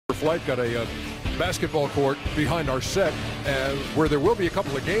Flight got a basketball court behind our set where there will be a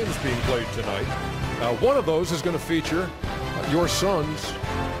couple of games being played tonight. One of those is going to feature your son's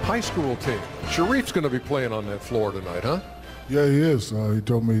high school team. Shareef's going to be playing on that floor tonight, huh? Yeah, he is. He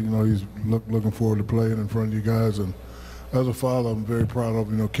told me, he's looking forward to playing in front of you guys. And as a father, I'm very proud of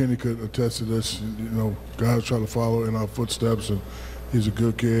him. Kenny could attest to this. Guys try to follow in our footsteps, and he's a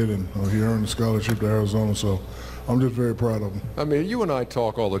good kid, and he earned a scholarship to Arizona. So I'm just very proud of him. I mean, you and I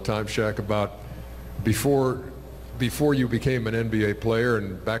talk all the time, Shaq, about before you became an NBA player,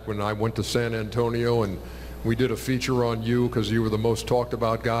 and back when I went to San Antonio, and we did a feature on you because you were the most talked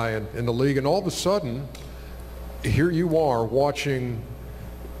about guy in the league, and all of a sudden, here you are watching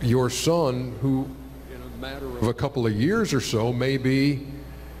your son, who in a matter of a couple of years or so may be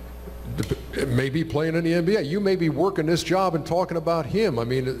playing in the NBA. You may be working this job and talking about him. I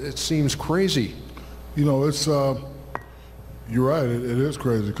mean, it seems crazy. It's you're right. It is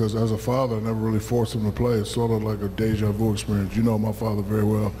crazy because as a father, I never really forced him to play. It's sort of like a deja vu experience. You know my father very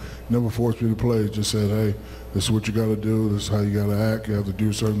well. Never forced me to play. He just said, hey, this is what you got to do. This is how you got to act. You have to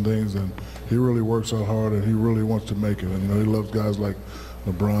do certain things. And he really works out hard, and he really wants to make it. And, he loves guys like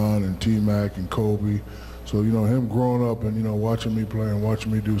LeBron and T-Mac and Kobe. So, him growing up and, watching me play and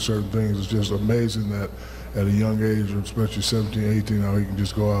watching me do certain things, it's just amazing that at a young age, especially 17, 18, how he can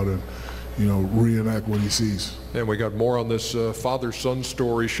just go out and, reenact what he sees. And we got more on this father-son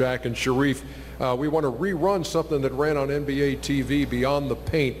story, Shaq and Shareef. We want to rerun something that ran on NBATV, Beyond the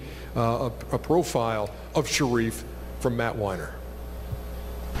Paint, a profile of Shareef from Matt Weiner.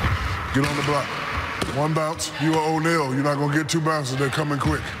 Get on the block. One bounce, you are O'Neal. You're not going to get two bounces. They're coming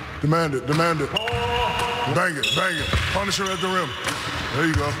quick. Demand it, demand it. Bang it, bang it. Punisher at the rim. There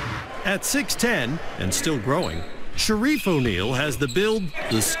you go. At 6'10", and still growing, Shareef O'Neal has the build,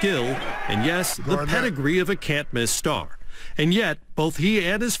 the skill, and yes, the pedigree of a can't-miss star. And yet, both he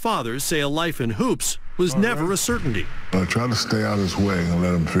and his father say a life in hoops was never a certainty. I try to stay out of his way and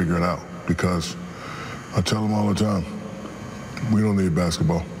let him figure it out, because I tell him all the time, we don't need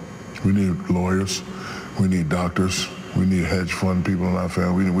basketball. We need lawyers, we need doctors, we need hedge fund people in our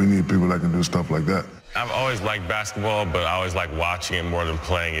family. We need people that can do stuff like that. I've always liked basketball, but I always like watching it more than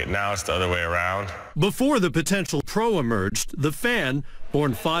playing it. Now it's the other way around. Before the potential pro emerged, the fan,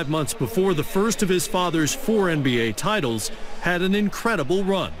 born 5 months before the first of his father's 4 NBA titles, had an incredible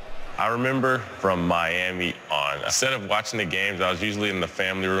run. I remember from Miami on, instead of watching the games, I was usually in the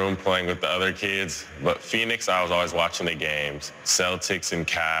family room playing with the other kids. But Phoenix, I was always watching the games. Celtics and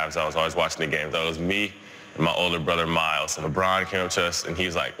Cavs, I was always watching the games. That was me and my older brother, Miles. And LeBron came up to us, and he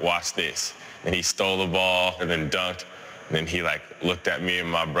was like, watch this. And he stole the ball and then dunked. And then he looked at me and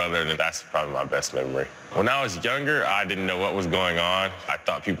my brother, and that's probably my best memory. When I was younger, I didn't know what was going on. I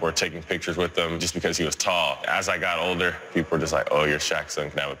thought people were taking pictures with him just because he was tall. As I got older, people were just like, oh, you're Shaq's son,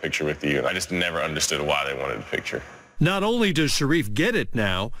 can I have a picture with you? And I just never understood why they wanted a picture. Not only does Shareef get it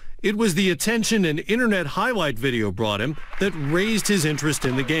now, it was the attention an internet highlight video brought him that raised his interest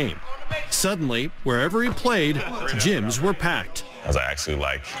in the game. Suddenly, wherever he played, gyms were packed. I actually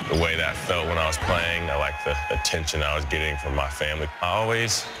like the way that felt when I was playing. I like the attention I was getting from my family. I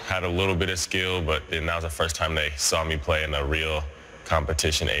always had a little bit of skill, but then that was the first time they saw me play in a real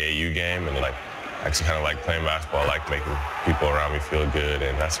competition AAU game, and I actually kind of like playing basketball. I like making people around me feel good,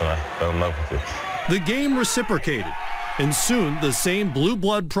 and that's when I fell in love with it. The game reciprocated, and soon the same blue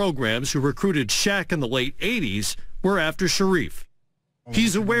blood programs who recruited Shaq in the late 80s were after Shareef.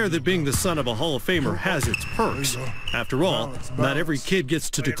 He's aware that being the son of a Hall of Famer has its perks. After all, not every kid gets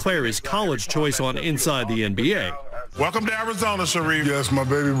to declare his college choice on Inside the NBA. Welcome to Arizona, Shareef. Yes, my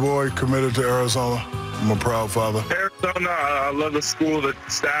baby boy committed to Arizona. I'm a proud father. Arizona, I love the school. The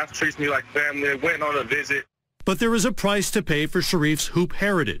staff treats me like family. Went on a visit. But there is a price to pay for Shareef's hoop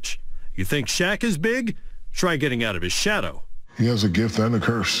heritage. You think Shaq is big? Try getting out of his shadow. He has a gift and a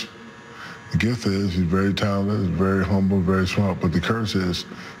curse. The gift is he's very talented, he's very humble, very smart, but the curse is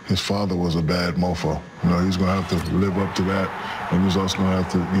his father was a bad mofo. He's going to have to live up to that, and he's also going to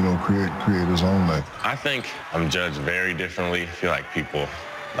have to, create his own life. I think I'm judged very differently. I feel like people,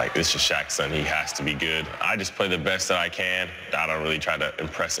 this is Shaq's son, he has to be good. I just play the best that I can. I don't really try to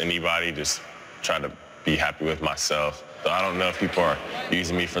impress anybody, just try to be happy with myself. So I don't know if people are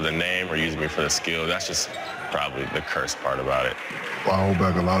using me for the name or using me for the skill. That's just probably the curse part about it. I hold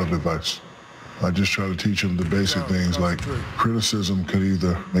back a lot of advice. I just try to teach them the basic things, like criticism can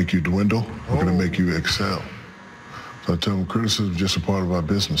either make you dwindle or can it make you excel. So I tell them criticism is just a part of our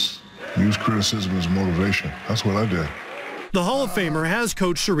business. Use criticism as motivation. That's what I did. The Hall of Famer has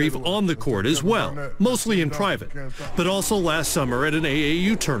coached Shareef on the court as well, mostly in private, but also last summer at an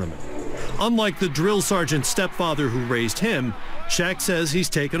AAU tournament. Unlike the drill sergeant's stepfather who raised him, Shaq says he's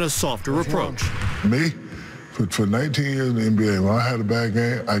taken a softer approach. Me, for 19 years in the NBA, when I had a bad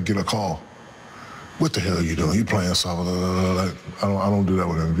game, I'd get a call. What the hell are you doing? You playing soft? I don't do that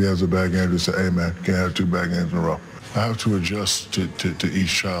with him. If he has a bad game, just say, hey, man, can't have 2 bad games in a row. I have to adjust to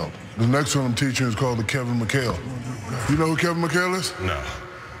each child. The next one I'm teaching is called the Kevin McHale. You know who Kevin McHale is? No.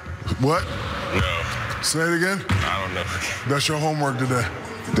 What? No. Say it again? I don't know. That's your homework today.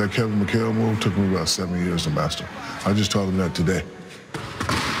 That Kevin McHale move took me about 7 years to master. I just taught him that today.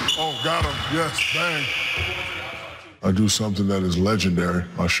 Oh, got him. Yes, bang. I do something that is legendary.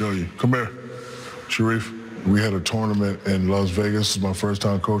 I'll show you. Come here. Shareef, we had a tournament in Las Vegas. This is my first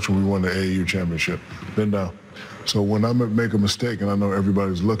time coaching. We won the AAU championship. Bend down. So when I make a mistake and I know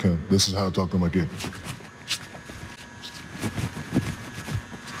everybody's looking, this is how I talk to my kid.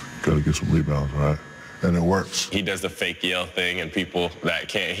 Got to get some rebounds, all right? And it works. He does the fake yell thing, and people that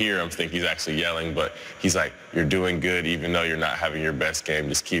can't hear him think he's actually yelling, but he's like, you're doing good even though you're not having your best game.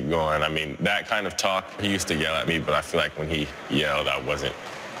 Just keep going. I mean, that kind of talk, he used to yell at me, but I feel like when he yelled, I wasn't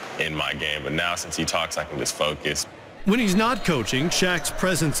in my game. But now since he talks, I can just focus. When he's not coaching, Shaq's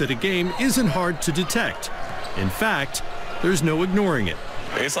presence at a game isn't hard to detect. In fact, there's no ignoring it.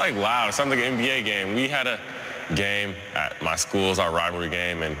 It's like loud. It's something like an NBA game. We had a game at my school's our rivalry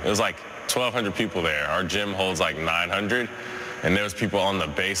game, and it was like 1,200 people there. Our gym holds like 900, and there was people on the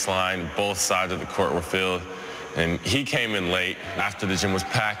baseline. Both sides of the court were filled, and he came in late after the gym was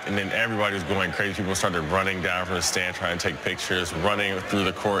packed, and then everybody was going crazy. People started running down from the stand trying to take pictures, running through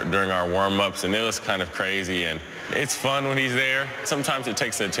the court during our warm-ups, and it was kind of crazy. And it's fun when he's there. Sometimes it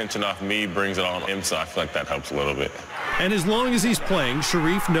takes the attention off me, brings it on him, so I feel like that helps a little bit. And as long as he's playing,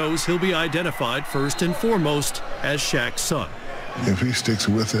 Shareef knows he'll be identified first and foremost as Shaq's son. If he sticks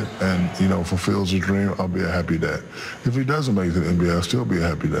with it and, fulfills his dream, I'll be a happy dad. If he doesn't make it to the NBA, I'll still be a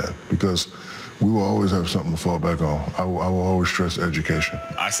happy dad because we will always have something to fall back on. I will always stress education.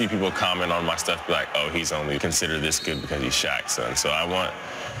 I see people comment on my stuff, be like, oh, he's only considered this good because he's Shaq's son. So I want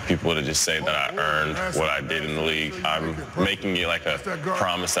people to just say that I earned what I did in the league. I'm making it like a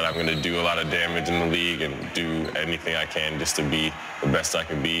promise that I'm going to do a lot of damage in the league and do anything I can just to be the best I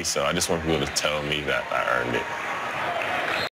can be. So I just want people to tell me that I earned it.